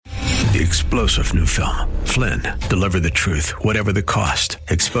The explosive new film, Flynn, deliver the truth, whatever the cost,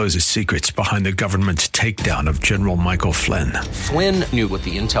 exposes secrets behind the government's takedown of General Michael Flynn. Flynn knew what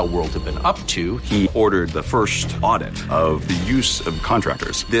the intel world had been up to. He ordered the first audit of the use of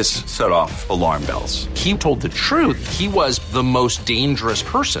contractors. This set off alarm bells. He told the truth. He was the most dangerous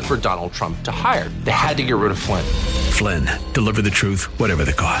person for Donald Trump to hire. They had to get rid of Flynn. Flynn, deliver the truth, whatever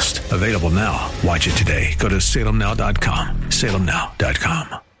the cost. Available now. Watch it today. Go to salemnow.com.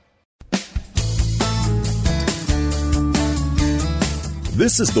 salemnow.com.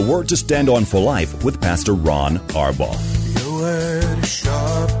 This is the Word to Stand On for Life with Pastor Ron Arbaugh. Your word is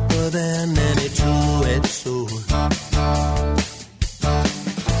sharper than any two-edged sword,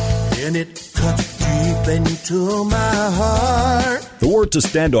 and it cuts deep into my heart. The Word to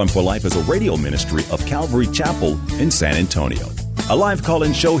Stand On for Life is a radio ministry of Calvary Chapel in San Antonio. A live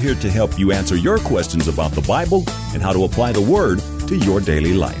call-in show here to help you answer your questions about the Bible and how to apply the Word to your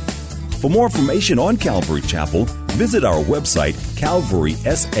daily life. For more information on Calvary Chapel, visit our website,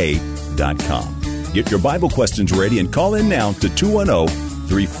 calvarysa.com. Get your Bible questions ready and call in now to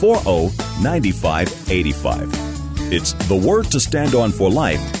 210-340-9585. It's The Word to Stand On for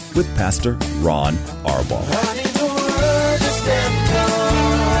Life with Pastor Ron Arbaugh. I need the word to stand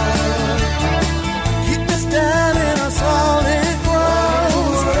on. Keep me standing on solid ground. The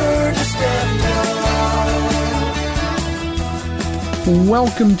word to stand on.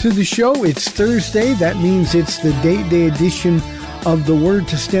 Welcome to the show. It's Thursday. That means it's the date day edition of The Word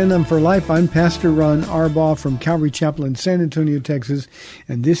to Stand On for Life. I'm Pastor Ron Arbaugh from Calvary Chapel in San Antonio, Texas,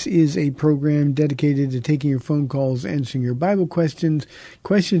 and this is a program dedicated to taking your phone calls, answering your Bible questions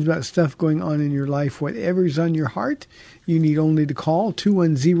about stuff going on in your life, whatever's on your heart. You need only to call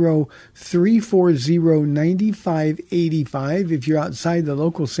 210-340-9585. If you're outside the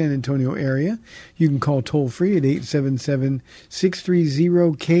local San Antonio area, you can call toll-free at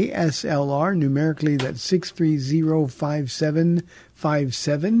 877-630-KSLR. Numerically, that's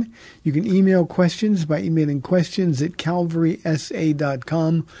 630-5757. You can email questions by emailing questions at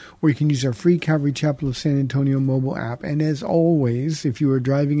calvarysa.com, or you can use our free Calvary Chapel of San Antonio mobile app. And as always, if you are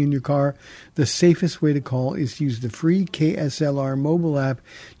driving in your car, the safest way to call is to use the free KSLR mobile app.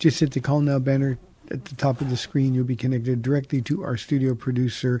 Just hit the Call Now banner at the top of the screen. You'll be connected directly to our studio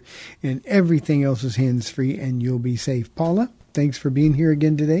producer, and everything else is hands-free, and you'll be safe. Paula, thanks for being here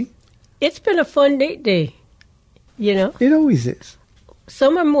again today. It's been a fun date day, you know. It always is.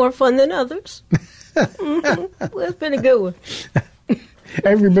 Some are more fun than others. Well, it's been a good one.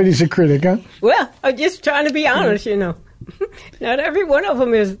 Everybody's a critic, huh? Well, I'm just trying to be honest, you know. Not every one of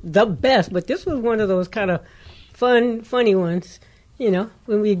them is the best, but this was one of those kind of funny ones. You know,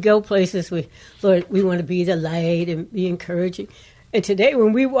 when we go places, Lord, we want to be the light and be encouraging. And today,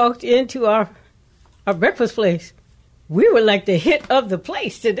 when we walked into our breakfast place, we were like the hit of the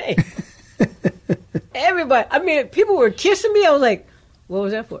place today. Everybody, I mean, people were kissing me. I was like, what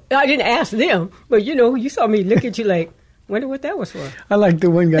was that for? I didn't ask them, but, you know, you saw me look at you like, wonder what that was for. I like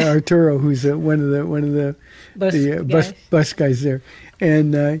the one guy, Arturo, who's one of the bus guys there.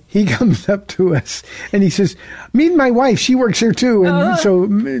 And he comes up to us and he says, "Me and my wife, she works here too." And so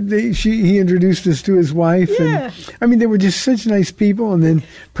he introduced us to his wife. Yeah. And I mean, they were just such nice people. And then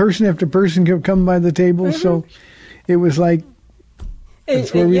person after person kept coming by the table. Mm-hmm. So it was like,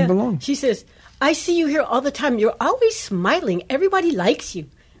 that's where we belong. She says, "I see you here all the time. You're always smiling. Everybody likes you."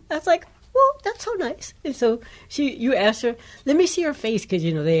 I was like, well, that's so nice. And so you asked her, let me see her face, because,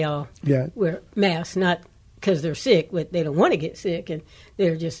 you know, they all wear masks, not because they're sick, but they don't want to get sick, and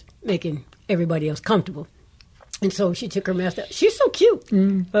they're just making everybody else comfortable. And so she took her mask out. She's so cute.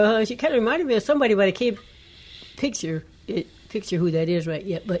 Mm. She kind of reminded me of somebody, but I can't picture who that is right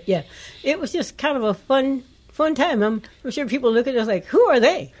yet. But, yeah, it was just kind of a fun time. I'm sure people look at us like, who are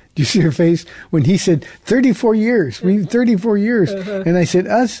they? Do you see her face when he said 34 years? We 34 years. Uh-huh. And I said,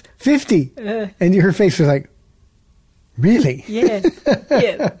 us 50. And her face was like, really? Yeah.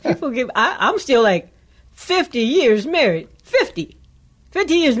 Yeah. People I'm still like 50 years married. 50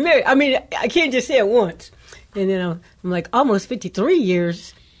 years married. I mean, I can't just say it once. And then I'm like almost 53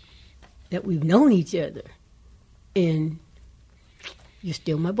 years that we've known each other. And you're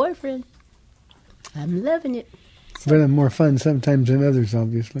still my boyfriend. I'm loving it. But I'm more fun sometimes than others,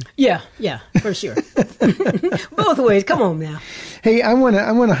 obviously. Yeah, for sure. Both ways. Come on now. Hey, I want to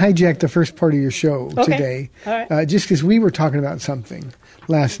hijack the first part of your show today, All right. just because we were talking about something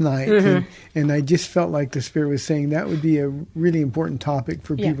last night, and I just felt like the Spirit was saying that would be a really important topic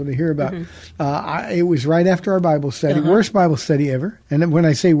for people to hear about. It was right after our Bible study, worst Bible study ever. And when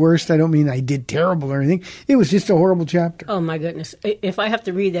I say worst, I don't mean I did terrible or anything. It was just a horrible chapter. Oh, my goodness. If I have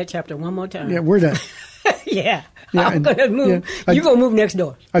to read that chapter one more time. Yeah, we're done. I'm going to move. You're going to move next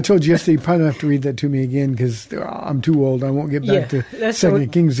door. I told you yesterday you probably don't have to read that to me again because I'm too old. I won't get back to 2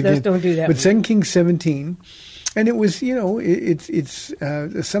 Kings again. Let's don't do that. But 2 Kings 17, and it was, it's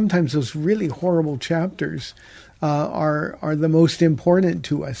sometimes those really horrible chapters are the most important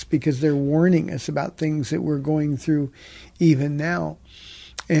to us because they're warning us about things that we're going through even now.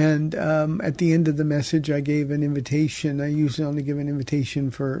 And at the end of the message, I gave an invitation. I usually only give an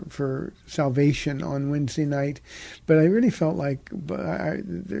invitation for salvation on Wednesday night. But I really felt like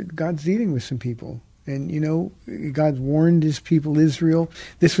God's dealing with some people. And, God warned his people, Israel.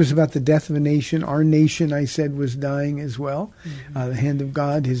 This was about the death of a nation. Our nation, I said, was dying as well. The hand of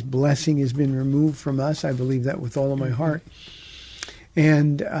God, his blessing has been removed from us. I believe that with all of my heart.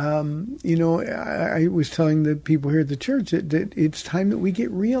 And, I was telling the people here at the church that it's time that we get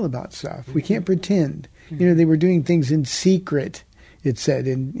real about stuff. We can't pretend. They were doing things in secret, it said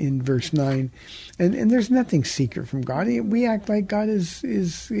in verse 9. And there's nothing secret from God. We act like God is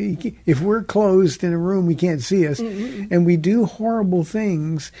if we're closed in a room, he can't see us. And we do horrible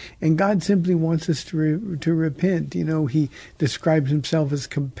things, and God simply wants us to repent. He describes himself as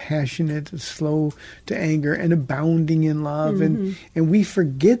compassionate, slow to anger, and abounding in love. And we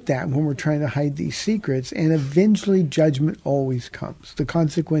forget that when we're trying to hide these secrets. And eventually judgment always comes. The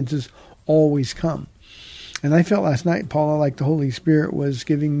consequences always come. And I felt last night, Paula, like the Holy Spirit was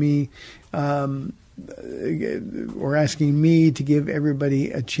giving me or asking me to give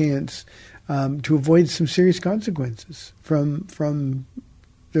everybody a chance to avoid some serious consequences from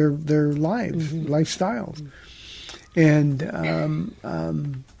their lives, lifestyles. And,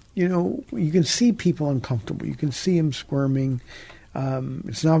 you can see people uncomfortable. You can see them squirming.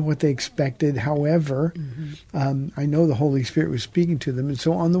 It's not what they expected. However, I know the Holy Spirit was speaking to them. And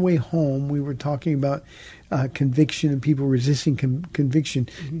so on the way home, we were talking about conviction and people resisting conviction.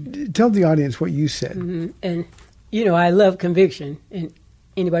 Tell the audience what you said. And, I love conviction. And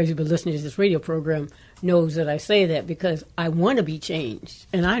anybody who's been listening to this radio program knows that I say that because I want to be changed.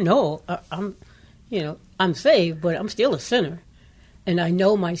 And I know I'm saved, but I'm still a sinner. And I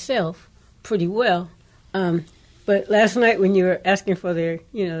know myself pretty well. But last night when you were asking for the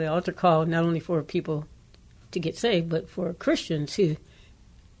altar call, not only for people to get saved, but for Christians who,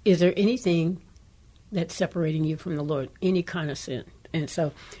 is there anything that's separating you from the Lord, any kind of sin? And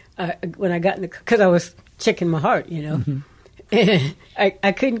so when I got because I was checking my heart, and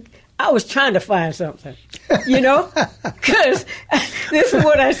I was trying to find something, because this is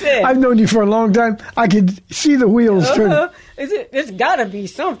what I said. I've known you for a long time. I could see the wheels turning. It's got to be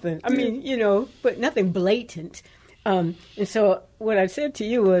something. I mean, but nothing blatant. And so what I said to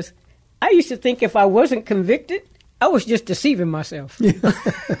you was, I used to think if I wasn't convicted, I was just deceiving myself.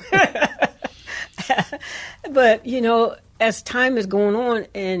 But, as time is going on,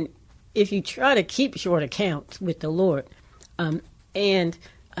 and if you try to keep short accounts with the Lord, let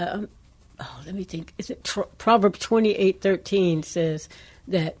me think. Is it Proverbs 28:13 says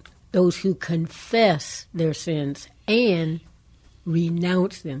that those who confess their sins and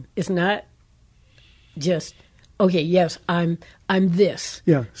renounce them. It's not just, okay, yes, I'm this.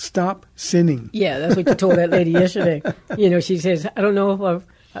 Yeah, stop sinning. Yeah, that's what you told that lady yesterday. She says, I don't know if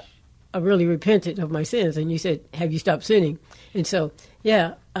I've really repented of my sins. And you said, have you stopped sinning? And so,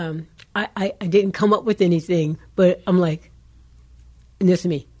 I didn't come up with anything, but I'm like, and this is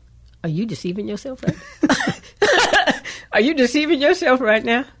me. Are you deceiving yourself right now? Are you deceiving yourself right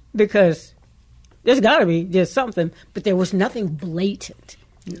now? Because there's got to be just something, but there was nothing blatant.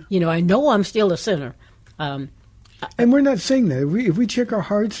 Yeah. I know I'm still a sinner. And we're not saying that. If we check our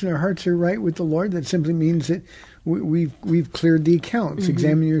hearts and our hearts are right with the Lord, that simply means that we've cleared the accounts. Mm-hmm.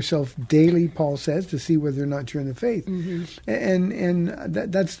 Examine yourself daily, Paul says, to see whether or not you're in the faith. Mm-hmm. And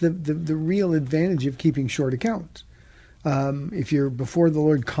that's the real advantage of keeping short accounts. If you're before the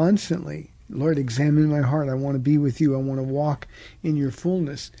Lord constantly, Lord, examine my heart. I want to be with you. I want to walk in your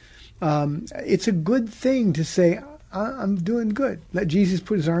fullness. It's a good thing to say, I'm doing good. Let Jesus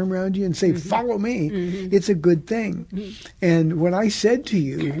put his arm around you and say, mm-hmm. follow me. Mm-hmm. It's a good thing. Mm-hmm. And what I said to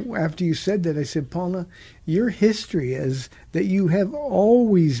you after you said that, I said, Paula, your history is that you have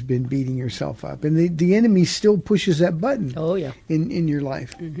always been beating yourself up. And the enemy still pushes that button in your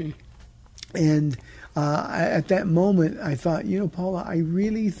life. Mm-hmm. And At that moment, I thought, Paula, I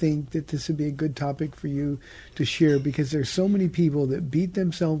really think that this would be a good topic for you to share, because there's so many people that beat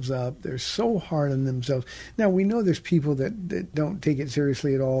themselves up. They're so hard on themselves. Now, we know there's people that don't take it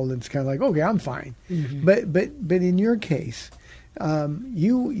seriously at all. And it's kind of like, okay, I'm fine. Mm-hmm. But in your case,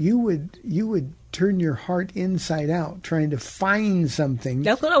 you would turn your heart inside out, trying to find something.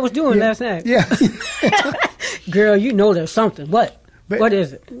 That's what I was doing last night. Yeah. Girl, there's something. What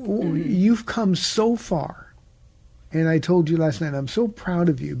is it? You've come so far. And I told you last night, I'm so proud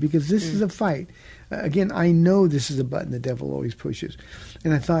of you, because this is a fight. Again, I know this is a button the devil always pushes.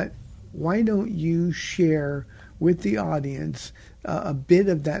 And I thought, why don't you share with the audience a bit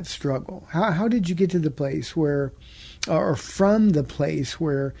of that struggle? How did you get to the place where, or from the place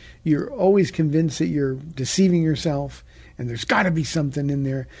where you're always convinced that you're deceiving yourself and there's got to be something in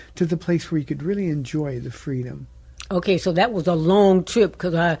there, to the place where you could really enjoy the freedom? Okay, so that was a long trip,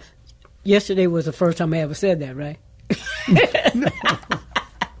 because yesterday was the first time I ever said that, right?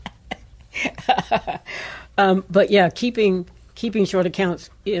 But yeah, keeping short accounts,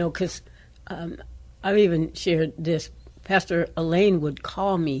 because I've even shared this. Pastor Elaine would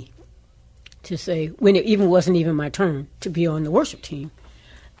call me to say, when it wasn't even my turn to be on the worship team,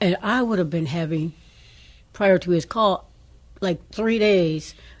 and I would have been having, prior to his call, like 3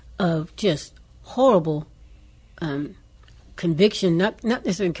 days of just horrible conviction, not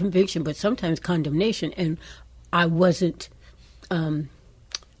necessarily conviction, but sometimes condemnation, and I wasn't,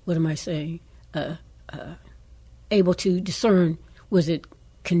 what am I saying, able to discern, was it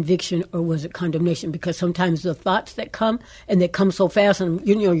conviction or was it condemnation? Because sometimes the thoughts that come, and they come so fast, and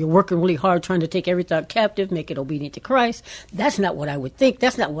you're working really hard trying to take every thought captive, make it obedient to Christ. That's not what I would think.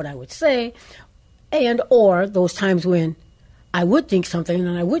 That's not what I would say. And or those times when I would think something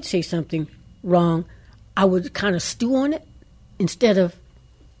and I would say something wrong, I would kind of stew on it, instead of,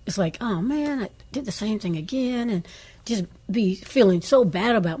 it's like, oh man, I did the same thing again, and just be feeling so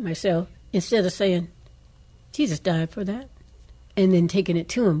bad about myself, instead of saying, Jesus died for that, and then taking it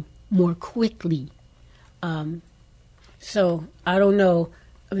to him more quickly. So I don't know.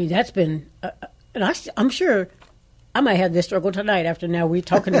 I mean, that's been, and I'm sure I might have this struggle tonight. After now, we're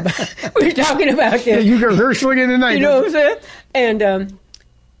talking about this. Yeah, you can rehearse again tonight. You know what I'm saying? And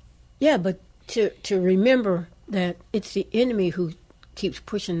yeah, but to remember that it's the enemy who keeps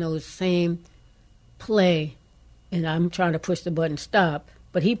pushing those same play, and I'm trying to push the button stop,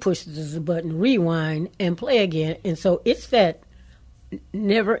 but he pushes the button rewind and play again, and so it's that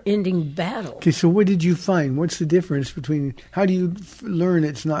never-ending battle. Okay, so what did you find? What's the difference between, how do you learn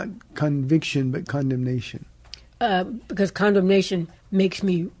it's not conviction but condemnation? Because condemnation makes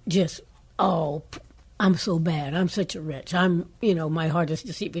me just, I'm so bad. I'm such a wretch. My heart is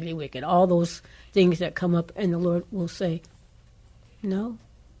deceitfully wicked. All those things that come up, and the Lord will say, no,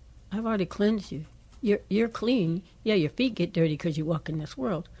 I've already cleansed you. You're clean. Yeah, your feet get dirty because you walk in this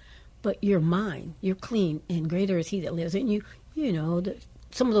world, but you're mine. You're clean, and greater is he that lives in you.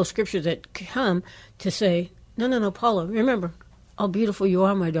 Some of those scriptures that come to say, no, Paula, remember, how beautiful you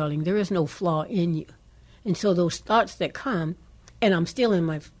are, my darling. There is no flaw in you. And so those thoughts that come, and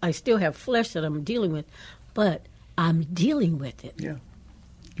I still have flesh that I'm dealing with, but I'm dealing with it. Yeah.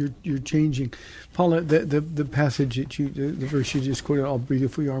 You're changing. Paula, the passage that the verse you just quoted, "How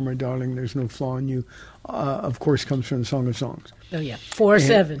beautiful you are, my darling, there's no flaw in you," of course comes from the Song of Songs. Oh yeah,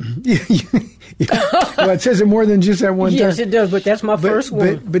 4:7. Yeah. Well, it says it more than just that one time. Yes, it does, but that's my first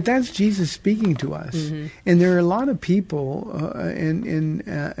one. But that's Jesus speaking to us. Mm-hmm. And there are a lot of people,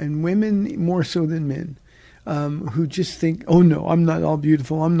 and women more so than men, who just think, oh no, I'm not all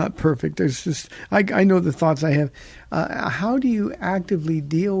beautiful, I'm not perfect. There's just, I know the thoughts I have. How do you actively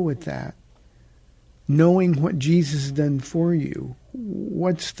deal with that, knowing what Jesus has done for you?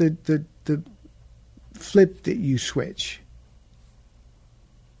 What's the flip that you switch?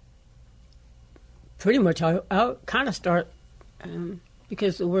 Pretty much, I'll kind of start,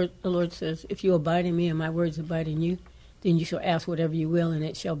 because the Lord says, if you abide in me and my words abide in you, then you shall ask whatever you will and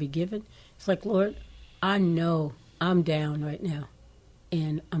it shall be given. It's like, Lord, I know I'm down right now,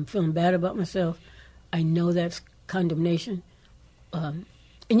 and I'm feeling bad about myself. I know that's condemnation. And,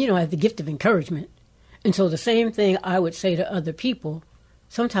 I have the gift of encouragement. And so the same thing I would say to other people,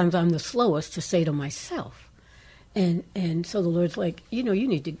 sometimes I'm the slowest to say to myself. And so the Lord's like, you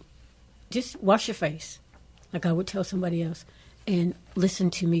need to just wash your face, like I would tell somebody else, and listen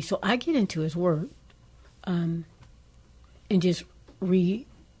to me. So I get into his word and just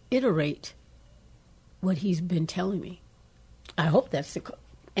reiterate what he's been telling me. I hope that's the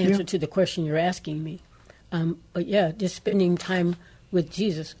answer to the question you're asking me. But yeah, just spending time with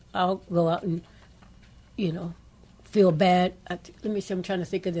Jesus. I'll go out and, feel bad. Let me see, I'm trying to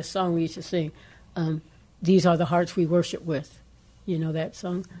think of this song we used to sing. These are the hearts we worship with. You know that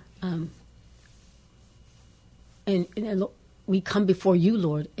song? And we come before you,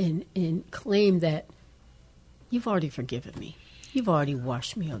 Lord, and claim that you've already forgiven me. You've already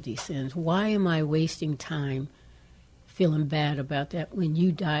washed me of these sins. Why am I wasting time feeling bad about that when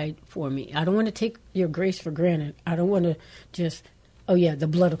you died for me? I don't want to take your grace for granted. I don't want to just, oh yeah, the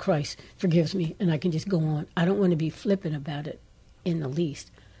blood of Christ forgives me and I can just go on. I don't want to be flippant about it in the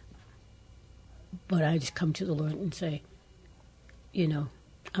least. But I just come to the Lord and say, you know,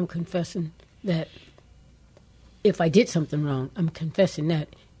 I'm confessing that if I did something wrong, I'm confessing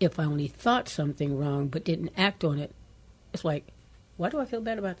that if I only thought something wrong but didn't act on it, it's like, why do I feel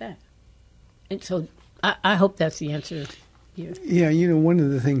bad about that? And so I hope that's the answer here. Yeah, you know, one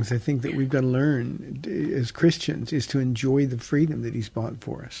of the things I think that we've got to learn as Christians is to enjoy the freedom that he's bought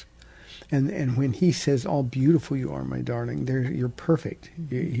for us. And when he says, all beautiful you are, my darling, you're perfect.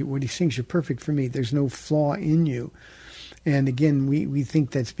 What he sings, you're perfect for me. There's no flaw in you. And again, we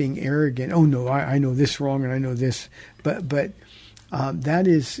think that's being arrogant. Oh, no, I know this wrong and I know this. But that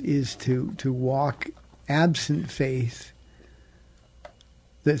is to walk absent faith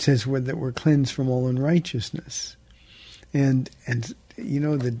that says that we're cleansed from all unrighteousness. And you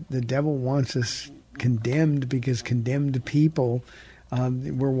know, the devil wants us condemned because condemned people,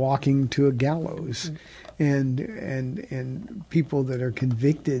 we're walking to a gallows. And people that are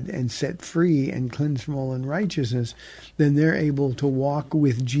convicted and set free and cleansed from all unrighteousness, then they're able to walk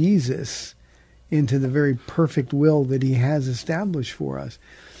with Jesus into the very perfect will that he has established for us.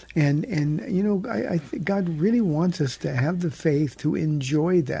 And you know, I think God really wants us to have the faith to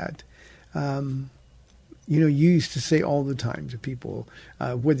enjoy that. You know, you used to say all the time to people,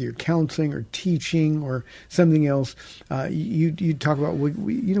 whether you're counseling or teaching or something else, you talk about,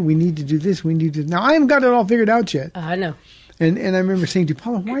 we need to do this, we need to. Now, I haven't got it all figured out yet. I know. And I remember saying to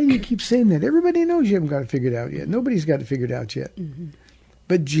Paula, why do you keep saying that? Everybody knows you haven't got it figured out yet. Nobody's got it figured out yet. Mm-hmm.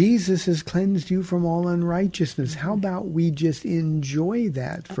 But Jesus has cleansed you from all unrighteousness. How about we just enjoy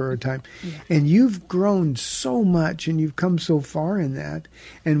that for a time? Yeah. And you've grown so much and you've come so far in that.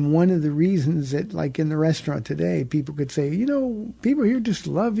 And one of the reasons that, like in the restaurant today, people could say, you know, people here just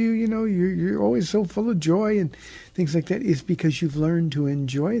love you. You know, you're always so full of joy and things like that, is because you've learned to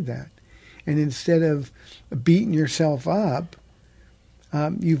enjoy that. And instead of beating yourself up,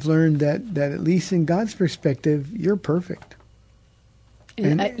 you've learned that at least in God's perspective, you're perfect.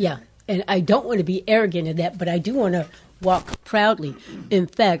 And I don't want to be arrogant in that, but I do want to walk proudly. In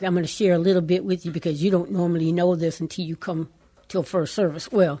fact, I'm going to share a little bit with you because you don't normally know this until you come to a first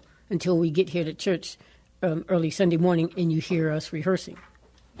service. Well, until we get here to church early Sunday morning and you hear us rehearsing.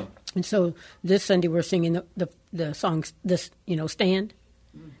 And so this Sunday we're singing the songs, Stand.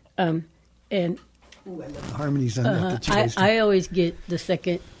 And ooh, I love the harmonies on that you guys do. I always get the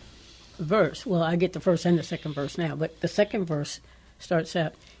second verse. Well, I get the first and the second verse now, but the second verse starts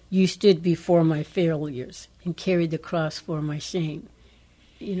out, you stood before my failures and carried the cross for my shame.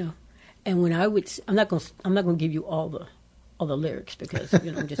 You know, and when I'm not going to give you all the lyrics because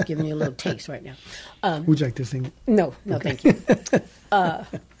I'm just giving you a little taste right now. Would you like to sing it? No, okay. Thank you.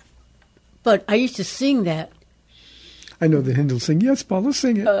 But I used to sing that. I know the hymn will sing. Yes, Paula,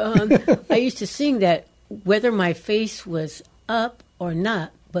 sing it. I used to sing that whether my face was up or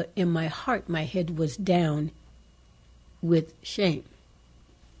not, but in my heart, my head was down with shame.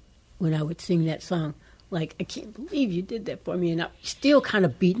 When I would sing that song, like, I can't believe you did that for me. And I'm still kind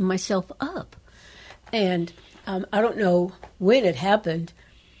of beating myself up. And I don't know when it happened,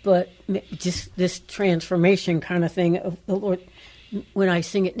 but just this transformation kind of thing of the Lord. When I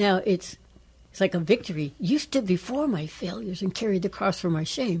sing it now, it's like a victory. You stood before my failures and carried the cross for my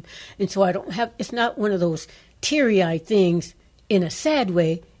shame. And so it's not one of those teary-eyed things in a sad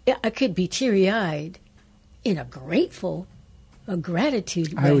way. I could be teary-eyed in a gratitude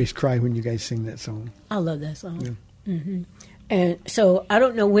way. I always cry when you guys sing that song. I love that song. Yeah. Mm-hmm. And so I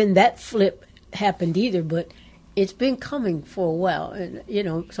don't know when that flip happened either, but it's been coming for a while. And,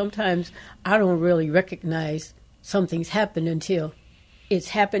 sometimes I don't really recognize something's happened until it's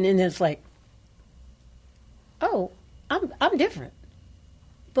happened, and it's like, oh, I'm different.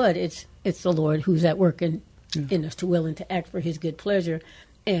 But it's the Lord who's at work in us to will and to act for his good pleasure.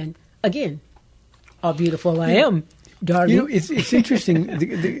 And again, how beautiful I am, darling. It's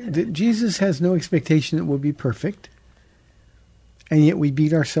interesting. Jesus has no expectation that we'll be perfect, and yet we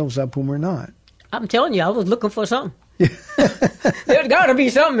beat ourselves up when we're not. I'm telling you, I was looking for something. There's got to be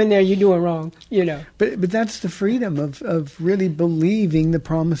something in there you're doing wrong, But that's the freedom of really believing the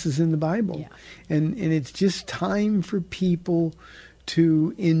promises in the Bible. Yeah. And it's just time for people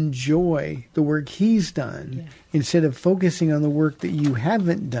to enjoy the work he's done instead of focusing on the work that you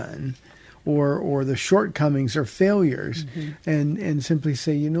haven't done or the shortcomings or failures, and simply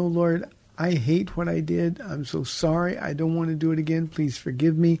say, Lord, I hate what I did. I'm so sorry. I don't want to do it again. Please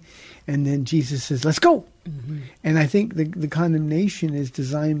forgive me. And then Jesus says, let's go. And I think the condemnation is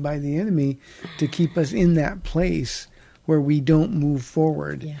designed by the enemy to keep us in that place where we don't move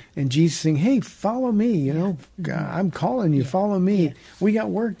forward. Yeah. And Jesus saying, hey, follow me. God, I'm calling you. Follow me. Yeah. We got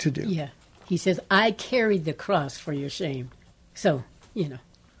work to do. Yeah. He says, I carried the cross for your shame. So,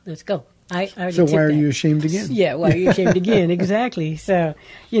 let's go. So why are you ashamed again? Yeah, why are you ashamed again? Exactly. So,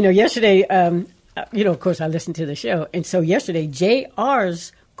 yesterday, of course, I listened to the show. And so yesterday,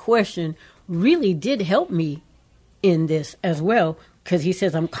 JR's question really did help me in this as well, because he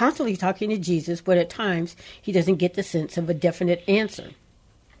says, I'm constantly talking to Jesus, but at times he doesn't get the sense of a definite answer.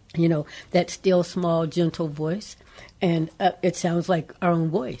 That still, small, gentle voice. And it sounds like our own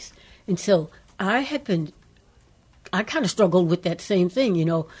voice. And so I kind of struggled with that same thing,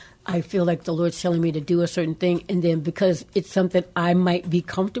 I feel like the Lord's telling me to do a certain thing, and then because it's something I might be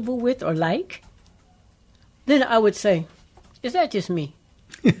comfortable with or like, then I would say, is that just me?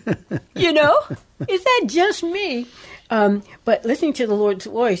 Is that just me? But listening to the Lord's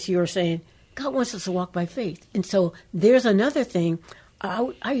voice, you were saying, God wants us to walk by faith. And so there's another thing.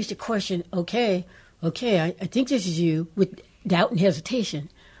 I used to question, okay, I think this is you, with doubt and hesitation,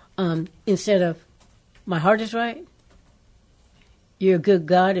 instead of, my heart is right. You're a good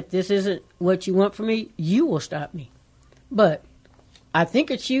God. If this isn't what you want from me, you will stop me. But I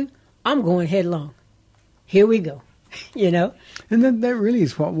think it's you. I'm going headlong. Here we go. And that really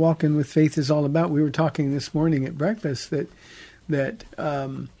is what walking with faith is all about. We were talking this morning at breakfast that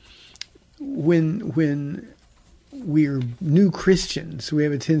when we're new Christians, we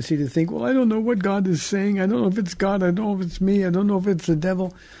have a tendency to think, well, I don't know what God is saying. I don't know if it's God. I don't know if it's me. I don't know if it's the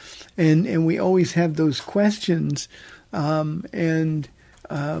devil. And we always have those questions. We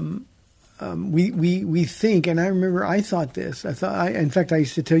think, and I remember I thought this. In fact, I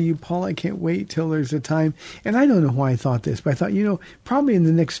used to tell you, Paul, I can't wait till there's a time. And I don't know why I thought this, but I thought, probably in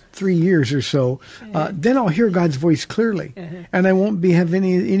the next 3 years or so, then I'll hear God's voice clearly, and I won't have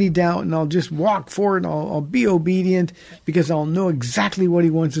any doubt, and I'll just walk forward. And I'll be obedient because I'll know exactly what He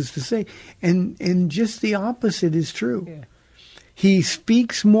wants us to say. And just the opposite is true. Yeah. He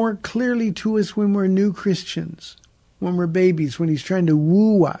speaks more clearly to us when we're new Christians, when we're babies, when He's trying to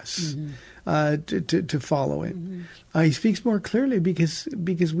woo us to follow Him. He speaks more clearly because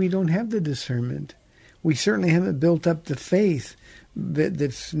we don't have the discernment. We certainly haven't built up the faith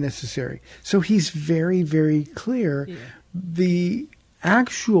that's necessary. So He's very, very clear. Yeah. The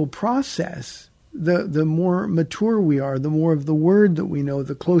actual process, the more mature we are, the more of the Word that we know,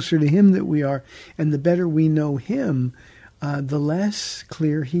 the closer to Him that we are, and the better we know Him, the less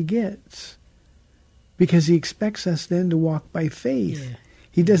clear He gets. Because He expects us then to walk by faith. Yeah.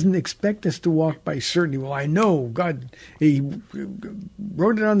 He doesn't expect us to walk by certainty. Well, I know God, He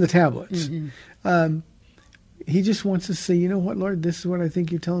wrote it on the tablets. He just wants us to say, you know what, Lord, this is what I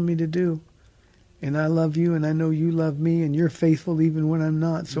think You're telling me to do. And I love You, and I know You love me, and You're faithful even when I'm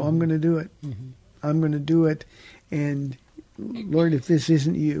not. So I'm going to do it. I'm going to do it. And Lord, if this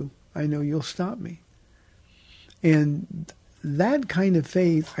isn't You, I know You'll stop me. And that kind of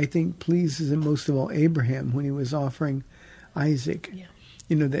faith, I think, pleases Him most of all Abraham when he was offering Isaac. Yeah.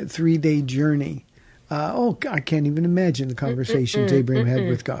 That 3-day journey. I can't even imagine the conversations Abraham had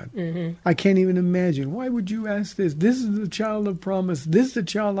with God. I can't even imagine. Why would You ask this? This is the child of promise. This is the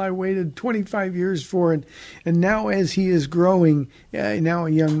child I waited 25 years for. And now as he is growing, now a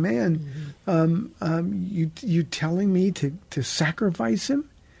young man, you telling me to sacrifice him?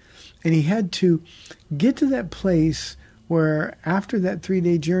 And he had to get to that place where after that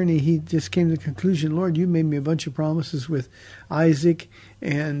 3-day journey, he just came to the conclusion, Lord, You made me a bunch of promises with Isaac,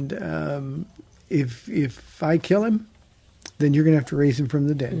 and if I kill him, then You're going to have to raise him from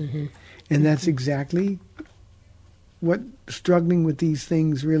the dead. And that's exactly what struggling with these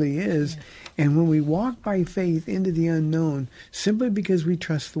things really is. Yeah. And when we walk by faith into the unknown, simply because we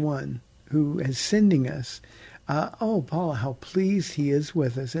trust the one who is sending us, Paula, how pleased He is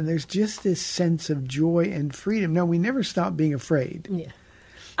with us. And there's just this sense of joy and freedom. Now, we never stop being afraid. Yeah.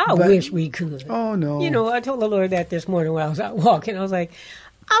 I wish we could. Oh, no. I told the Lord that this morning when I was out walking. I was like,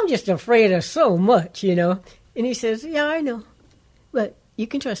 I'm just afraid of so much, And He says, yeah, I know. But you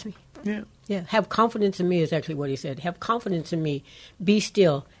can trust me. Yeah. Yeah. Have confidence in me is actually what He said. Have confidence in me. Be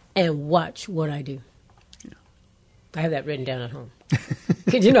still and watch what I do. Yeah. I have that written down at home.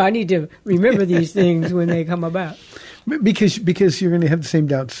 Because, I need to remember these things when they come about. Because you're going to have the same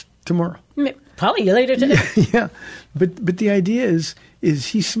doubts tomorrow. Probably later today. Yeah. But the idea is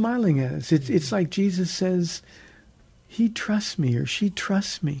He's smiling at us. It's like Jesus says, he trusts me or she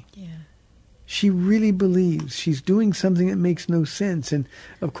trusts me. Yeah. She really believes. She's doing something that makes no sense. And,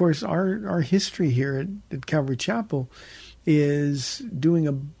 of course, our history here at Calvary Chapel is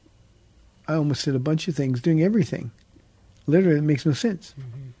doing I almost said a bunch of things, doing everything. Literally, it makes no sense.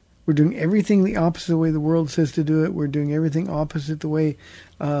 Mm-hmm. We're doing everything the opposite way the world says to do it. We're doing everything opposite the way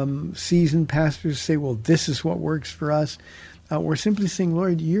seasoned pastors say, well, this is what works for us. We're simply saying,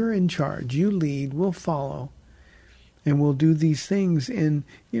 Lord, you're in charge. You lead. We'll follow. And we'll do these things. And,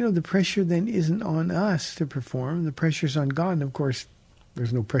 the pressure then isn't on us to perform. The pressure's on God. And, of course,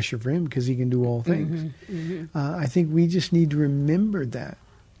 there's no pressure for him because he can do all things. Mm-hmm. Mm-hmm. I think we just need to remember that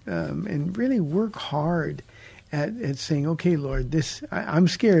and really work hard at saying, okay, Lord, I'm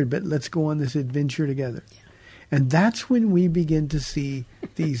scared, but let's go on this adventure together. Yeah. And that's when we begin to see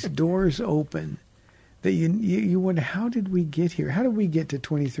these doors open that you wonder, how did we get here? How did we get to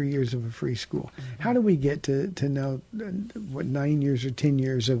 23 years of a free school? Mm-hmm. How do we get to now, 9 years or 10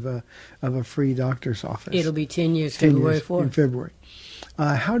 years of a free doctor's office? It'll be 10 years, February 4th. In February.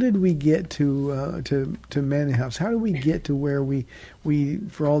 How did we get to Manor House? How did we get to where we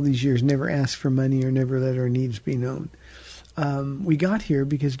for all these years never asked for money or never let our needs be known? We got here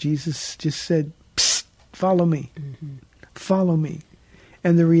because Jesus just said, "Psst, follow me, follow me."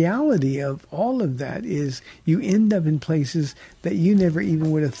 And the reality of all of that is you end up in places that you never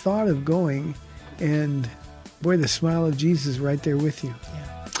even would have thought of going, and boy, the smile of Jesus is right there with you.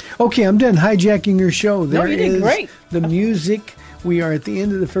 Yeah. Okay, I'm done hijacking your show. No, you did great. The music. We are at the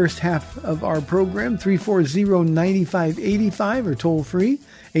end of the first half of our program, 340-9585 or toll free,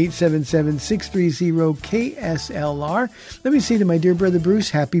 877-630-KSLR. Let me say to my dear brother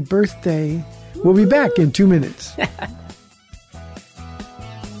Bruce, happy birthday. We'll be back in 2 minutes.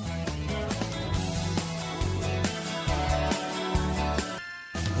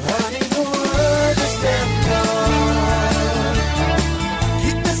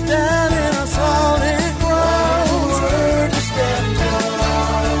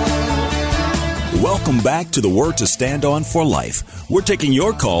 Welcome back to the Word to Stand On for Life. We're taking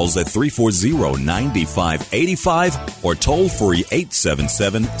your calls at 340-9585 or toll free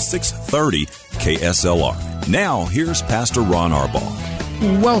 877-630-KSLR. Now, here's Pastor Ron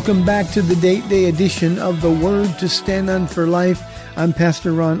Arbaugh. Welcome back to the Date Day edition of the Word to Stand On for Life. I'm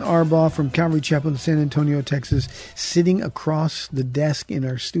Pastor Ron Arbaugh from Calvary Chapel in San Antonio, Texas, sitting across the desk in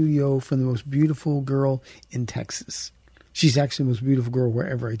our studio from the most beautiful girl in Texas. She's actually the most beautiful girl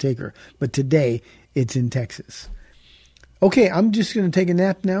wherever I take her. But today, it's in Texas. Okay, I'm just going to take a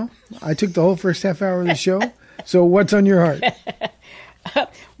nap now. I took the whole first half hour of the show. So what's on your heart?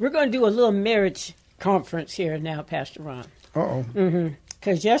 We're going to do a little marriage conference here now, Pastor Ron. Uh-oh.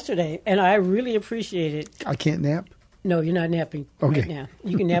 Because yesterday, and I really appreciate it. I can't nap? No, you're not napping right now.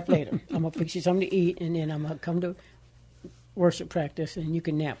 You can nap later. I'm going to fix you something to eat, and then I'm going to come to worship practice, and you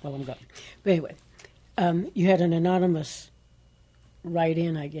can nap while I'm gone. But anyway. You had an anonymous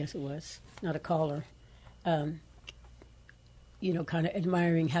write-in, I guess it was, not a caller, kind of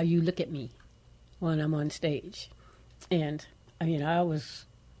admiring how you look at me when I'm on stage. And, I was,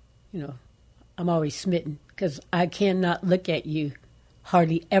 I'm always smitten because I cannot look at you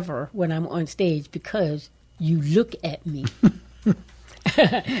hardly ever when I'm on stage because you look at me. But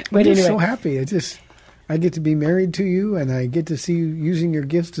I'm just so happy. I get to be married to you, and I get to see you using your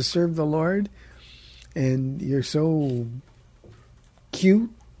gifts to serve the Lord. And you're so cute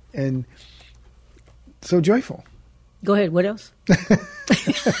and so joyful. Go ahead. What else?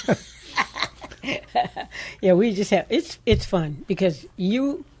 Yeah, we just have it's fun because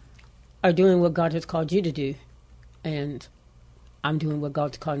you are doing what God has called you to do, and I'm doing what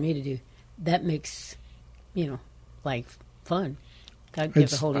God's called me to do. That makes life fun. God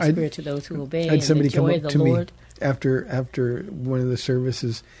gives the Holy Spirit to those who obey and somebody enjoy come up the to Lord. Me after one of the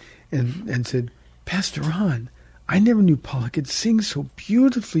services and said, Pastor Ron, I never knew Paula could sing so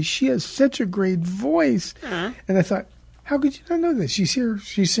beautifully. She has such a great voice. Uh-huh. And I thought, how could you not know this? She's here.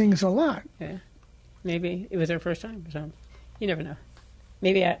 She sings a lot. Yeah. Maybe it was her first time or something. You never know.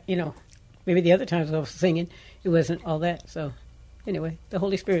 Maybe maybe the other times I was singing, it wasn't all that. So anyway, the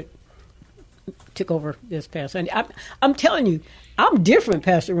Holy Spirit took over this past Sunday. I'm telling you, I'm different,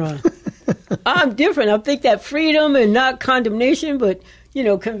 Pastor Ron. I'm different. I think that freedom and not condemnation, but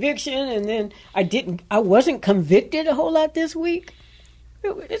conviction, and then I wasn't convicted a whole lot this week.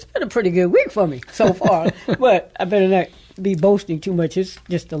 It's been a pretty good week for me so far, but I better not be boasting too much. It's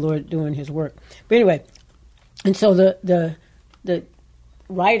just the Lord doing his work. But anyway, and so the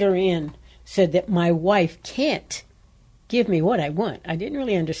writer in said that my wife can't give me what I want. I didn't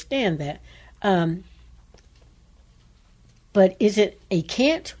really understand that. But is it a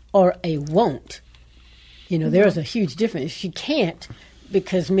can't or a won't? There's a huge difference. She can't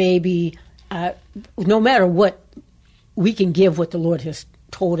because maybe no matter what, we can give what the Lord has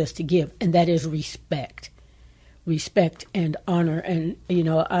told us to give, and that is respect and honor. And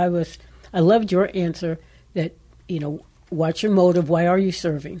I loved your answer that watch your motive. Why are you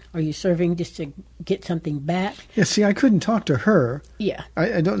serving? Are you serving just to get something back? Yeah. See, I couldn't talk to her. Yeah.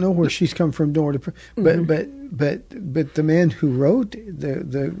 I don't know where she's come from, but the man who wrote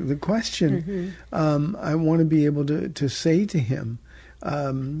the question, I want to be able to say to him,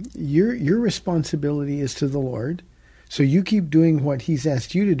 your responsibility is to the Lord. So you keep doing what He's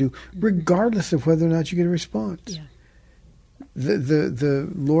asked you to do, regardless of whether or not you get a response. Yeah. The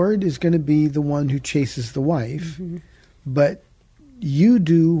Lord is going to be the one who chases the wife, but you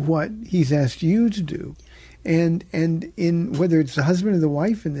do what He's asked you to do. And in whether it's the husband or the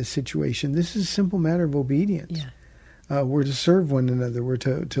wife in this situation, this is a simple matter of obedience. Yeah. We're to serve one another. We're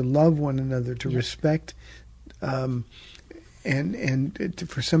to love one another, to respect, and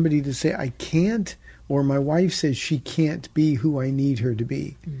for somebody to say, I can't, or my wife says she can't be who I need her to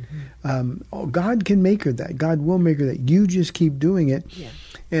be. God can make her that. God will make her that. You just keep doing it. Yeah.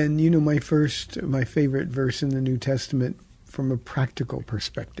 And my favorite verse in the New Testament from a practical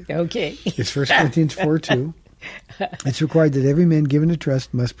perspective. Okay. It's 1 Corinthians 4:2. It's required that every man given a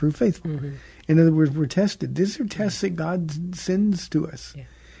trust must prove faithful. In other words, we're tested. These are tests that God sends to us. Yeah.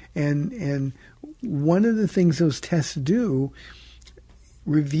 And one of the things those tests do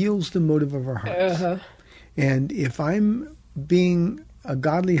reveals the motive of our hearts. And if I'm being a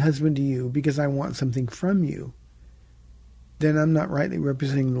godly husband to you because I want something from you, then I'm not rightly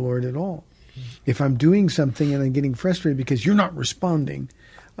representing the Lord at all. If I'm doing something and I'm getting frustrated because you're not responding,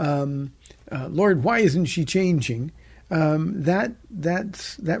 Lord, why isn't she changing? That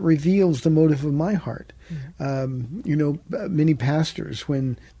reveals the motive of my heart. Many pastors,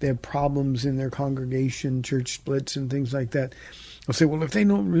 when they have problems in their congregation, church splits and things like that, they'll say, well, if they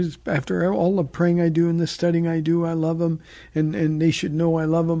don't, after all the praying I do and the studying I do, I love them, and they should know I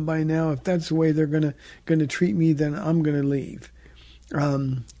love them by now. If that's the way they're going to treat me, then I'm going to leave.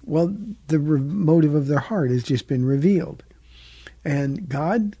 Well, the motive of their heart has just been revealed. And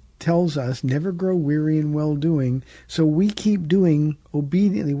God tells us, never grow weary in well-doing, so we keep doing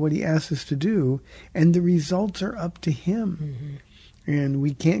obediently what He asks us to do, and the results are up to Him. And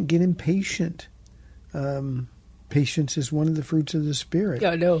we can't get impatient. Patience is one of the fruits of the Spirit.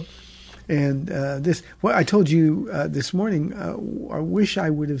 I know. And I told you this morning, I wish I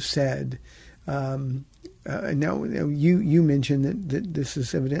would have said, now you mentioned that this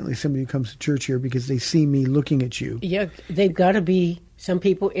is evidently somebody who comes to church here because they see me looking at you. Yeah, they've got to be some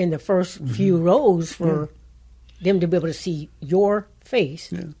people in the first few rows for them to be able to see your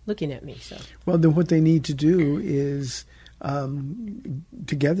face looking at me. So, well, then what they need to do is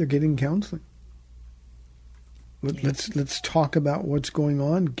together get in counseling. Let's talk about what's going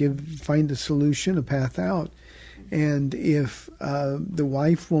on. Find a solution, a path out. And if the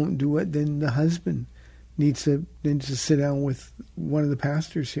wife won't do it, then the husband needs to sit down with one of the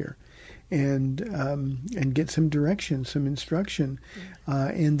pastors here and get some direction, some instruction.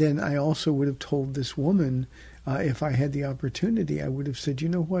 And then I also would have told this woman, if I had the opportunity, I would have said, you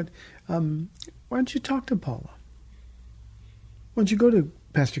know what, why don't you talk to Paula? Why don't you go to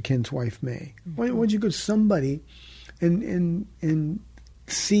Pastor Ken's wife, May? Why don't you go to somebody and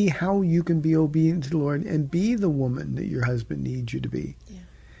see how you can be obedient to the Lord and be the woman that your husband needs you to be? Yeah.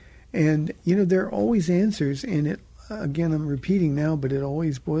 And, there are always answers, and it, again, I'm repeating now, but it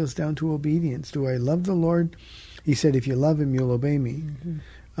always boils down to obedience. Do I love the Lord? He said, if you love Him, you'll obey me.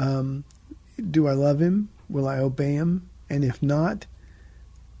 Do I love Him? Will I obey Him? And if not,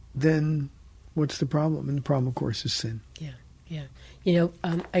 then what's the problem? And the problem, of course, is sin. Yeah.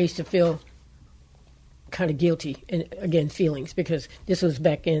 I used to feel kind of guilty, and again, feelings, because this was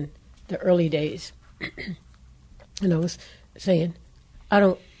back in the early days. And I was saying, I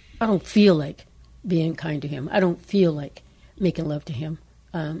don't feel like being kind to him. I don't feel like making love to him.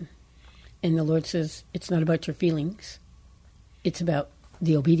 And the Lord says, it's not about your feelings. It's about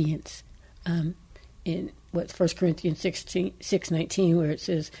the obedience. In 1 Corinthians 6:19, where it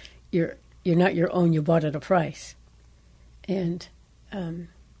says, you're not your own, you bought at a price. And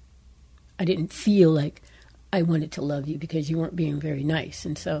I didn't feel like I wanted to love you because you weren't being very nice.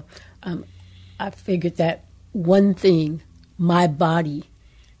 And so I figured that one thing, my body,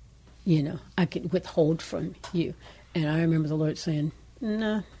 I could withhold from you. And I remember the Lord saying,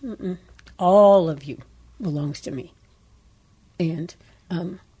 no, all of you belongs to me. And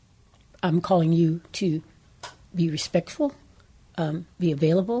I'm calling you to be respectful, be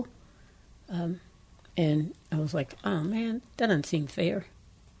available. And I was like, oh, man, that doesn't seem fair.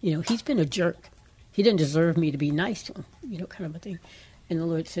 He's been a jerk. He didn't deserve me to be nice to him, kind of a thing. And the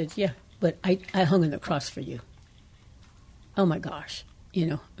Lord said, yeah, but I hung on the cross for you. Oh my gosh,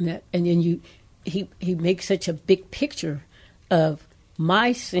 and then he makes such a big picture of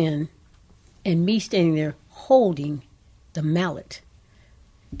my sin and me standing there holding the mallet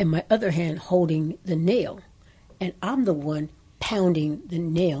and my other hand holding the nail, and I'm the one pounding the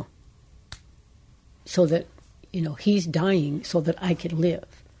nail so that, he's dying so that I could live.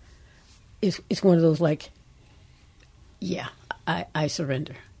 It's one of those like, yeah, I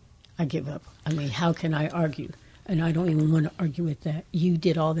surrender. I give up. I mean, how can I argue? And I don't even want to argue with that. You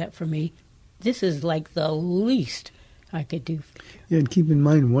did all that for me. This is like the least I could do for you. Yeah, and keep in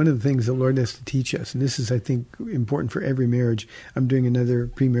mind, one of the things the Lord has to teach us, and this is, I think, important for every marriage. I'm doing another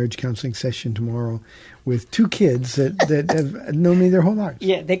pre-marriage counseling session tomorrow with 2 kids that have known me their whole lives.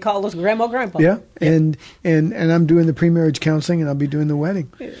 Yeah, they call us Grandma, Grandpa. Yeah, and I'm doing the pre-marriage counseling, and I'll be doing the wedding.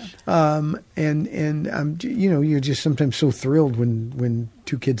 Yeah. And I'm, you're just sometimes so thrilled when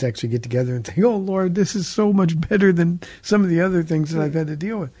 2 kids actually get together and say, "Oh Lord, this is so much better than some of the other things that I've had to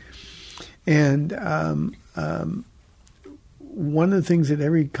deal with." And one of the things that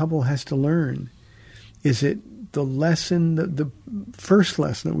every couple has to learn is that the lesson, the first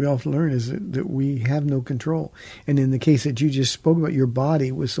lesson that we all have to learn is that we have no control. And in the case that you just spoke about, your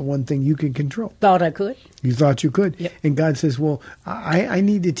body was the one thing you could control. Thought I could. You thought you could. Yep. And God says, well, I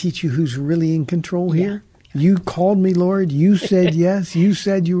need to teach you who's really in control here. Yeah. You called me, Lord. You said yes. You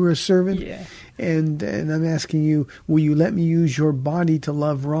said you were a servant. Yeah. And I'm asking you, will you let me use your body to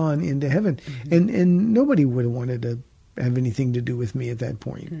love Ron into heaven? Mm-hmm. And nobody would have wanted to have anything to do with me at that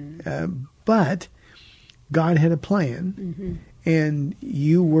point. Mm-hmm. But God had a plan, mm-hmm. and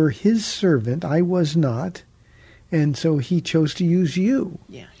you were his servant. I was not. And so he chose to use you.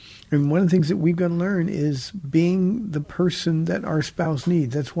 Yeah. And one of the things that we've got to learn is being the person that our spouse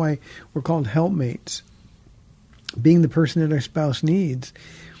needs. That's why we're called helpmates. Being the person that our spouse needs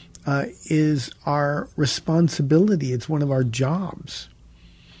is our responsibility. It's one of our jobs.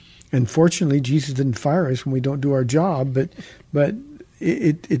 And fortunately, Jesus didn't fire us when we don't do our job, but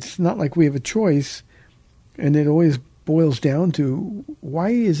it's not like we have a choice. And it always boils down to,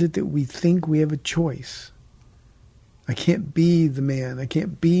 why is it that we think we have a choice? I can't be the man, I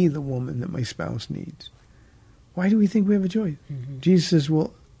can't be the woman that my spouse needs. Why do we think we have a choice? Mm-hmm. Jesus says,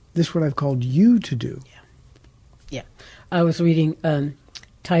 well, this is what I've called you to do. Yeah. I was reading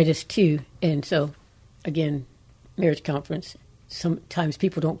Titus 2, and so, again, marriage conference. Sometimes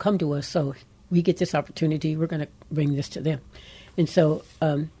people don't come to us, so we get this opportunity. We're going to bring this to them. And so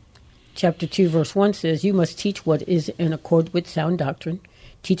chapter 2, verse 1 says, you must teach what is in accord with sound doctrine.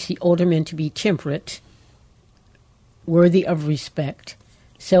 Teach the older men to be temperate, worthy of respect,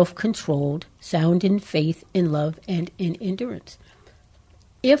 self-controlled, sound in faith, in love, and in endurance.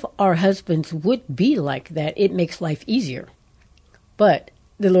 If our husbands would be like that, it makes life easier. But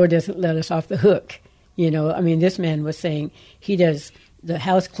the Lord doesn't let us off the hook. This man was saying he does the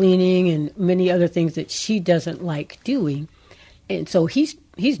house cleaning and many other things that she doesn't like doing. And so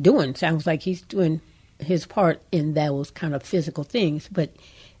sounds like he's doing his part in those kind of physical things. But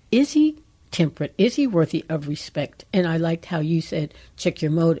is he temperate? Is he worthy of respect? And I liked how you said, check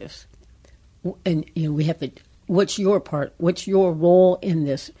your motives. And, we have to, what's your part? What's your role in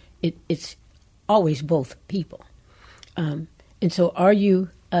this? It's always both people. And so are you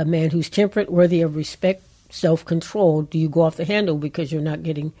a man who's temperate, worthy of respect, self-controlled? Do you go off the handle because you're not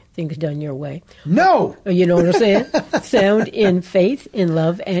getting things done your way? No! You know what I'm saying? Sound in faith, in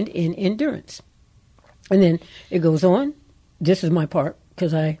love, and in endurance. And then it goes on. This is my part,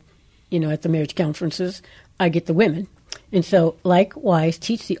 because at the marriage conferences, I get the women. And so, likewise,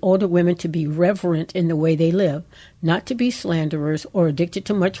 teach the older women to be reverent in the way they live, not to be slanderers or addicted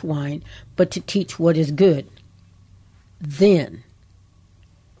to much wine, but to teach what is good. Then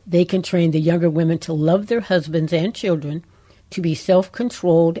they can train the younger women to love their husbands and children, to be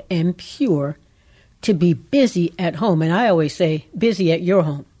self-controlled and pure, to be busy at home. And I always say, busy at your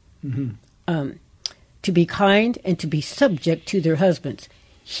home. Mm-hmm. To be kind and to be subject to their husbands.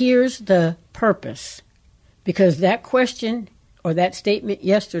 Here's the purpose. Because that question or that statement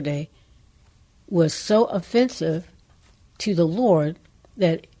yesterday was so offensive to the Lord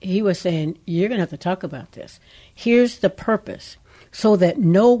that he was saying, you're going to have to talk about this. Here's the purpose. So that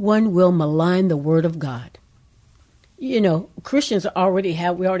no one will malign the word of God. Christians already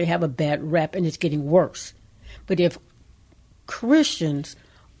have a bad rap, and it's getting worse. But if Christians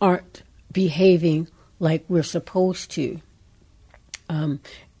aren't behaving like we're supposed to,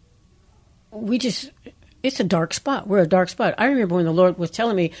 it's a dark spot. We're a dark spot. I remember when the Lord was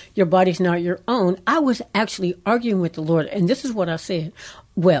telling me, your body's not your own, I was actually arguing with the Lord, and this is what I said.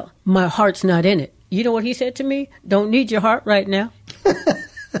 Well, my heart's not in it. You know what he said to me? Don't need your heart right now.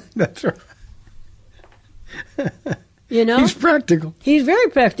 That's right. You know? He's practical. He's very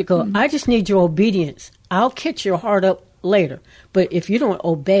practical. I just need your obedience. I'll catch your heart up later. But if you don't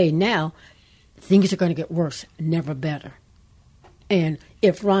obey now, things are going to get worse, never better. And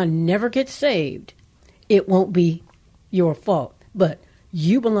if Ron never gets saved, it won't be your fault. But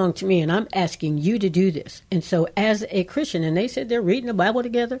you belong to me, and I'm asking you to do this. And so as a Christian, and they said they're reading the Bible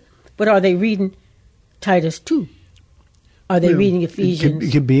together, but are they reading Titus 2? Are they reading Ephesians?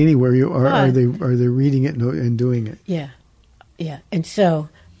 It could be anywhere. Are they reading it and doing it? Yeah. And so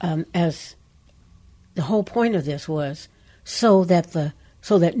as the whole point of this was so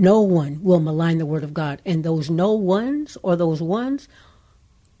that no one will malign the word of God. And those no ones or those ones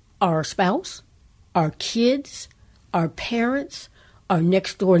are our spouse, our kids, our parents, our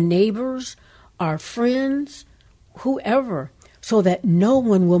next door neighbors, our friends, whoever, so that no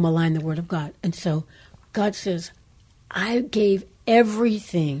one will malign the word of God. And so God says, I gave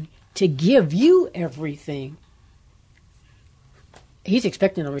everything to give you everything. He's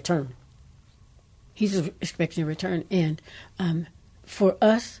expecting a return. He's expecting a return. And for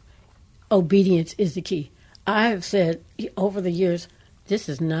us, obedience is the key. I have said over the years, this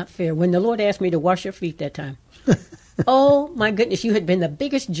is not fair. When the Lord asked me to wash your feet that time, oh my goodness, you had been the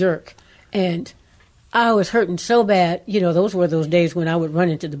biggest jerk. And I was hurting so bad. You know, those were those days when I would run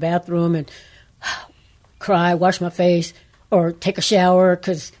into the bathroom and cry, wash my face, or take a shower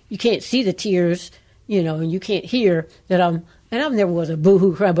because you can't see the tears, you know, and you can't hear that I'm. And I never was a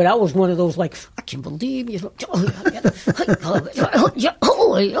boo-hoo cry, but I was one of those like, I can't believe you.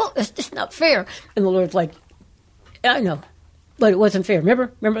 It's just not fair. And the Lord's like, I know, but it wasn't fair.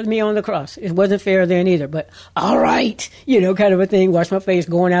 Remember me on the cross. It wasn't fair then either. But all right, you know, kind of a thing. Wash my face,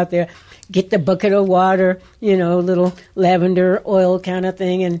 going out there, get the bucket of water, you know, little lavender oil kind of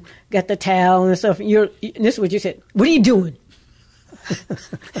thing, and got the towel and stuff. And this is what you said. What are you doing?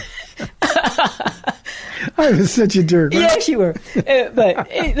 I was such a jerk. Right? Yes, you were. But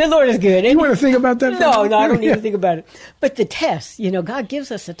the Lord is good. You want to think about that? No, I don't need to think about it. But the test, you know, God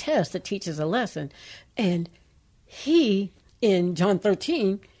gives us a test that teaches a lesson. And he, in John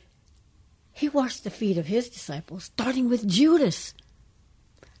 13, he washed the feet of his disciples, starting with Judas.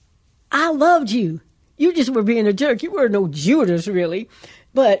 I loved you. You just were being a jerk. You were no Judas, really.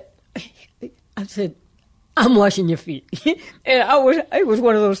 But I said, I'm washing your feet. And it was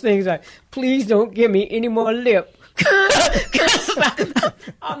one of those things like, please don't give me any more lip.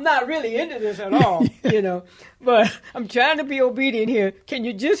 I'm not really into this at all, you know. But I'm trying to be obedient here. Can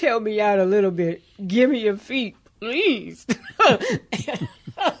you just help me out a little bit? Give me your feet, please.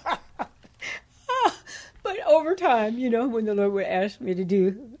 But over time, you know, when the Lord would ask me to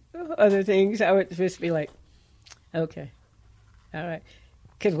do other things, I would just be like, okay, all right.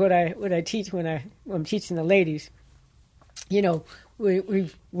 Because what I teach when I'm teaching the ladies, you know,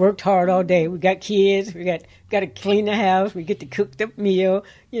 we've worked hard all day. We got kids. We got to clean the house. We get to cook the meal.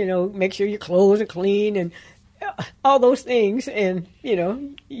 You know, make sure your clothes are clean and all those things. And you know,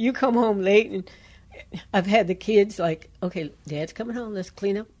 you come home late, and I've had the kids like, okay, Dad's coming home. Let's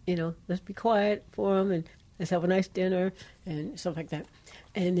clean up. You know, let's be quiet for him, and let's have a nice dinner and stuff like that.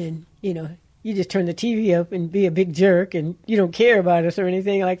 And then, you know, you just turn the TV up and be a big jerk, and you don't care about us or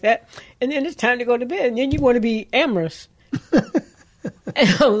anything like that. And then it's time to go to bed, and then you want to be amorous.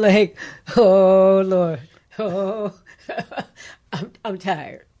 And I'm like, oh, Lord, I'm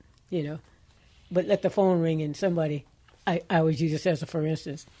tired, you know. But let the phone ring, and somebody, I always use this as a for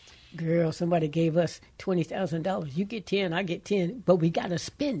instance, girl, somebody gave us $20,000. You get 10, I get 10, but we got to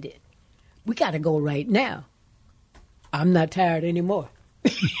spend it. We got to go right now. I'm not tired anymore.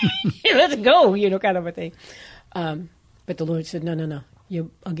 Let's go, you know, kind of a thing. But the Lord said, no.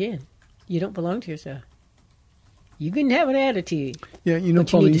 You don't belong to yourself. You can have an attitude. Yeah, you know,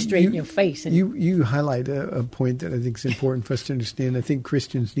 but Pauline, you need to straighten your face. And you highlight a point that I think is important for us to understand. I think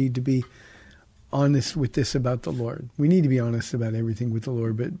Christians need to be honest with this about the Lord. We need to be honest about everything with the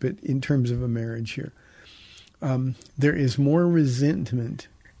Lord, but in terms of a marriage here, there is more resentment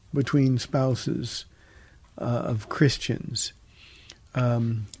between spouses of Christians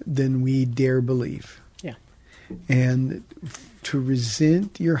than we dare believe. Yeah. And to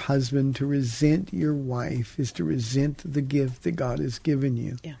resent your husband, to resent your wife, is to resent the gift that God has given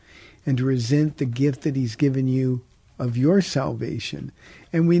you. Yeah. And to resent the gift that he's given you of your salvation.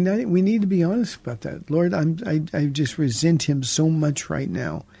 And we need to be honest about that. Lord, I just resent him so much right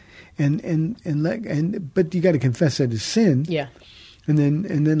now. But you got to confess that as sin. Yeah. And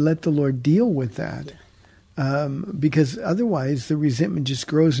then let the Lord deal with that. Yeah. Because otherwise the resentment just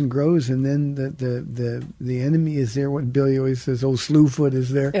grows and grows, and then the enemy is there. What Billy always says, old Slewfoot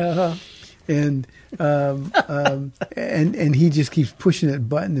is there. Uh-huh. And and he just keeps pushing that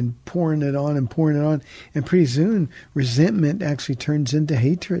button and pouring it on, and pretty soon resentment actually turns into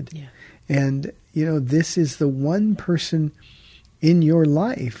hatred. Yeah. And this is the one person in your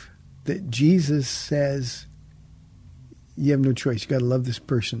life that Jesus says you have no choice. You got to love this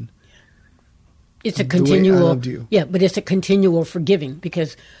person. It's a continual. The way I loved you. Yeah, but it's a continual forgiving,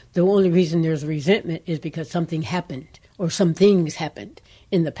 because the only reason there's resentment is because something happened or some things happened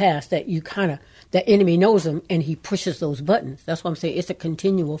in the past that the enemy knows them and he pushes those buttons. That's why I'm saying it's a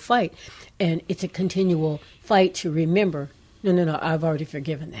continual fight, and it's a continual fight to remember. No, I've already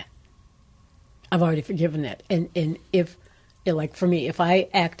forgiven that. And if, like for me, if I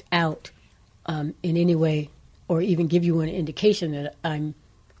act out in any way, or even give you an indication that I'm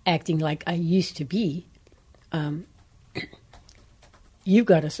acting like I used to be, you've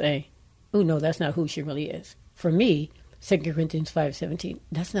got to say, oh, no, that's not who she really is. For me, 2 Corinthians 5:17,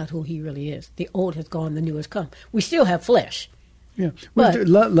 that's not who he really is. The old has gone, the new has come. We still have flesh. Yeah, but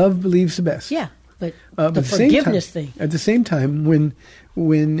love believes the best. Yeah, but the forgiveness thing. At the same time, when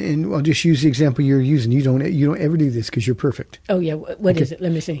and I'll just use the example you're using. You don't ever do this because you're perfect. Oh yeah, what is it?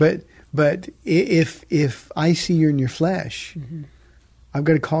 Let me see. But if I see you're in your flesh, mm-hmm. I've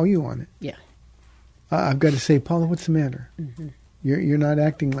got to call you on it. Yeah. I've got to say, Paula, what's the matter? Mm-hmm. You're not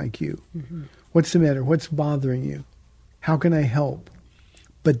acting like you. Mm-hmm. What's the matter? What's bothering you? How can I help?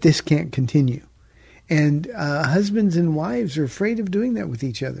 But this can't continue. And husbands and wives are afraid of doing that with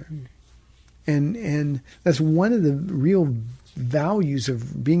each other. Mm. And that's one of the real values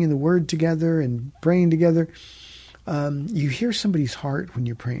of being in the Word together and praying together. You hear somebody's heart when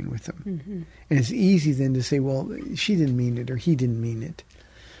you're praying with them. Mm-hmm. And it's easy then to say, well, she didn't mean it or he didn't mean it.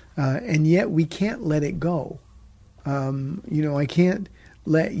 And yet we can't let it go. I can't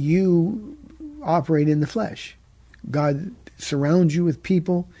let you operate in the flesh. God surrounds you with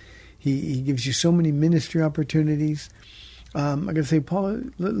people. He gives you so many ministry opportunities. I got to say, Paula,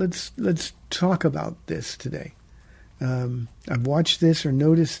 let's talk about this today. I've watched this or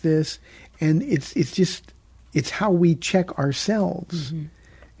noticed this, and it's how we check ourselves. Mm-hmm.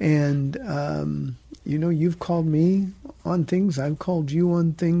 And you've called me on things, I've called you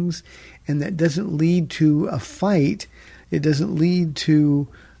on things, and that doesn't lead to a fight. It doesn't lead to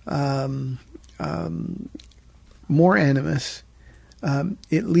more animus.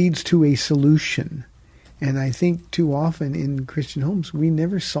 It leads to a solution. And I think too often in Christian homes, we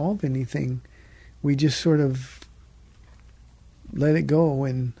never solve anything. We just sort of let it go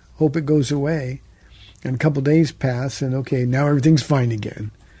and hope it goes away. And a couple days pass, and okay, now everything's fine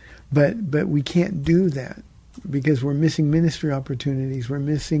again. But we can't do that because we're missing ministry opportunities. We're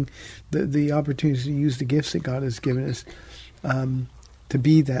missing the opportunities to use the gifts that God has given us to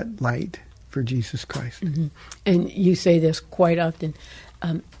be that light for Jesus Christ. Mm-hmm. And you say this quite often.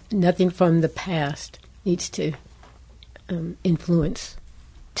 Nothing from the past needs to influence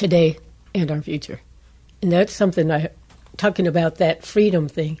today and our future. And that's something talking about that freedom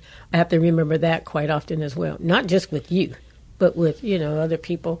thing, I have to remember that quite often as well. Not just with you, but with, other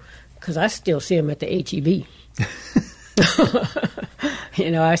people, because I still see them at the HEB.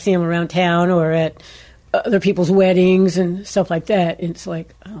 I see them around town or at other people's weddings and stuff like that. And it's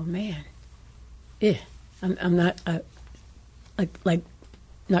like, oh, man. Yeah, I'm not, like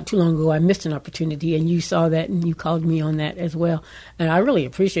not too long ago, I missed an opportunity, and you saw that, and you called me on that as well. And I really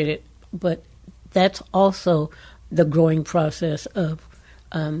appreciate it. But that's also the growing process of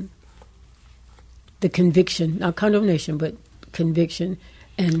the conviction, not condemnation, but conviction.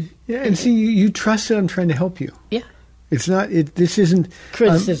 And see, you trust that I'm trying to help you. Yeah. It's not, this isn't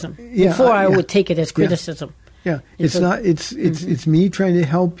criticism. Before I would take it as criticism. Yeah. It's not, it's me trying to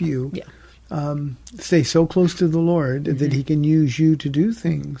help you. Yeah. Stay so close to the Lord that He can use you to do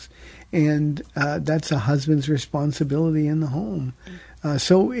things. And that's a husband's responsibility in the home.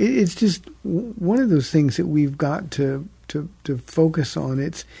 So it's just one of those things that we've got to focus on.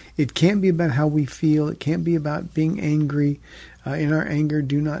 It can't be about how we feel. It can't be about being angry. In our anger,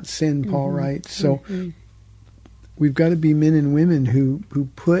 do not sin, Paul writes. So we've got to be men and women who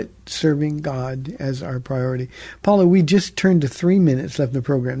put serving God as our priority. Paula, we just turned to 3 minutes left in the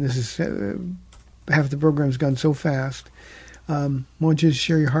program. This is half the program's gone so fast. Why don't you just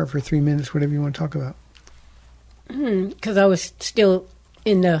share your heart for 3 minutes, whatever you want to talk about? Because I was still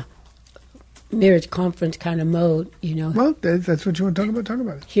in the marriage conference kind of mode, Well, that's what you want to talk about. Talk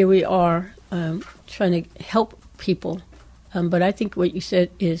about it. Here we are trying to help people. But I think what you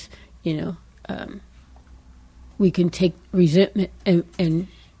said is, we can take resentment and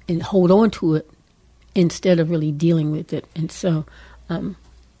hold on to it instead of really dealing with it. And so I'm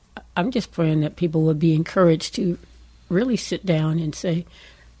just praying that people will be encouraged to really sit down and say,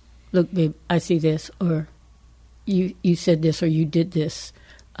 look, babe, I see this, or you said this, or you did this.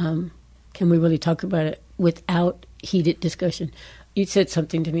 Can we really talk about it without heated discussion? You said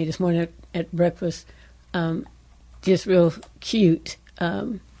something to me this morning at breakfast, just real cute.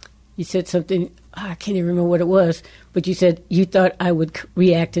 You said something, I can't even remember what it was, but you said you thought I would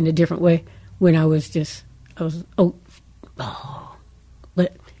react in a different way when I was.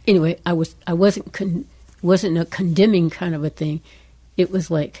 But anyway, I wasn't a condemning kind of a thing. It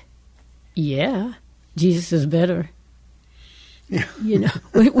was like, yeah, Jesus is better. Yeah. You know,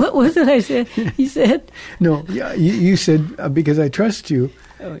 what was it I said? You said? No, yeah, you said, because I trust you.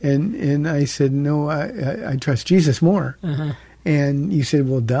 Oh, yeah. And I said, no, I trust Jesus more. Uh-huh. And you said,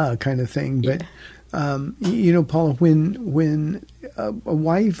 well, duh, kind of thing. But, you know, Paula, when a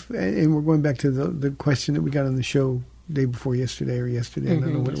wife, and we're going back to the question that we got on the show day before yesterday or yesterday, I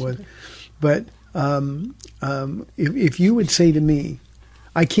don't know what it was. But if you would say to me,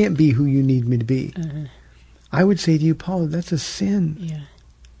 I can't be who you need me to be, I would say to you, Paula, that's a sin. Yeah.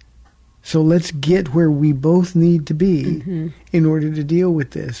 So let's get where we both need to be in order to deal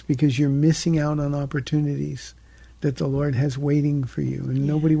with this, because you're missing out on opportunities that the Lord has waiting for you, and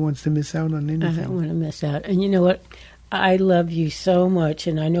nobody wants to miss out on anything. I don't want to miss out. And you know what? I love you so much,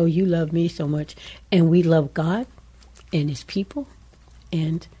 and I know you love me so much, and we love God and His people.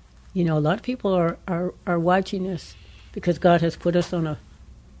 And, you know, a lot of people are watching us because God has put us on a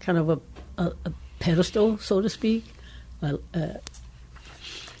kind of a pedestal, so to speak.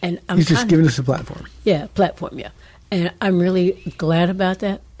 And He's just giving us a platform. Yeah, platform, yeah. And I'm really glad about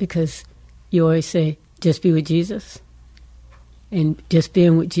that, because you always say, just be with Jesus. And just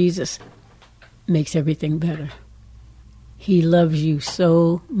being with Jesus makes everything better. He loves you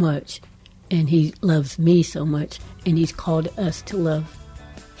so much, and He loves me so much, and He's called us to love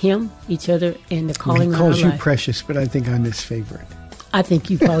Him, each other, and the calling on our life. He calls you precious, but I think I'm His favorite. I think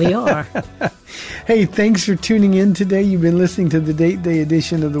you probably are. Hey, thanks for tuning in today. You've been listening to the Date Day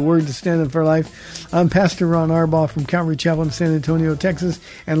edition of The Word to Stand Up for Life. I'm Pastor Ron Arbaugh from Calvary Chapel in San Antonio, Texas.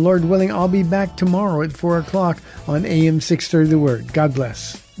 And Lord willing, I'll be back tomorrow at 4 o'clock on AM 630 The Word. God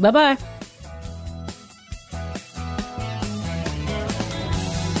bless. Bye-bye.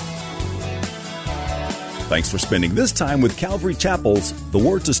 Thanks for spending this time with Calvary Chapel's The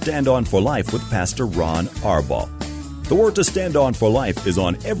Word to Stand On for Life with Pastor Ron Arbaugh. The Word to Stand On for Life is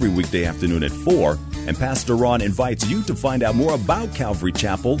on every weekday afternoon at 4, and Pastor Ron invites you to find out more about Calvary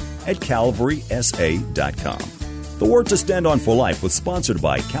Chapel at calvarysa.com. The Word to Stand On for Life was sponsored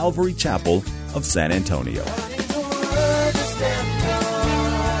by Calvary Chapel of San Antonio.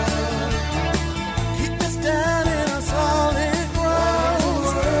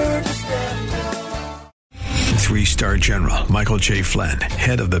 Three-star General Michael J. Flynn,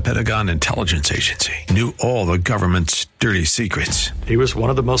 head of the Pentagon Intelligence Agency, knew all the government's dirty secrets. He was one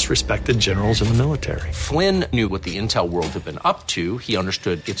of the most respected generals in the military. Flynn knew what the intel world had been up to. He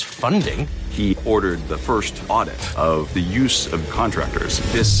understood its funding. He ordered the first audit of the use of contractors.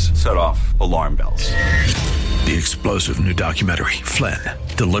 This set off alarm bells. The explosive new documentary, Flynn,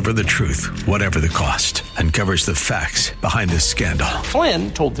 Deliver the Truth, Whatever the Cost, uncovers the facts behind this scandal.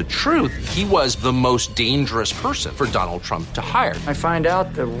 Flynn told the truth. He was the most dangerous person for Donald Trump to hire. I find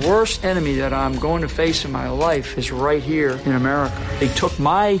out the worst enemy that I'm going to face in my life is right here in America. They took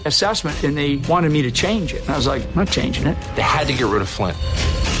my assessment and they wanted me to change it. And I was like, I'm not changing it. They had to get rid of Flynn.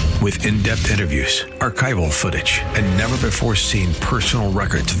 With in-depth interviews, archival footage, and never-before-seen personal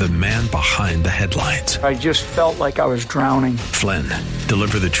records of the man behind the headlines. I just felt like I was drowning. Flynn,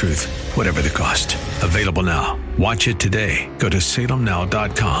 Deliver the Truth, Whatever the Cost. Available now. Watch it today. Go to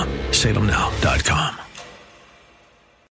salemnow.com. salemnow.com.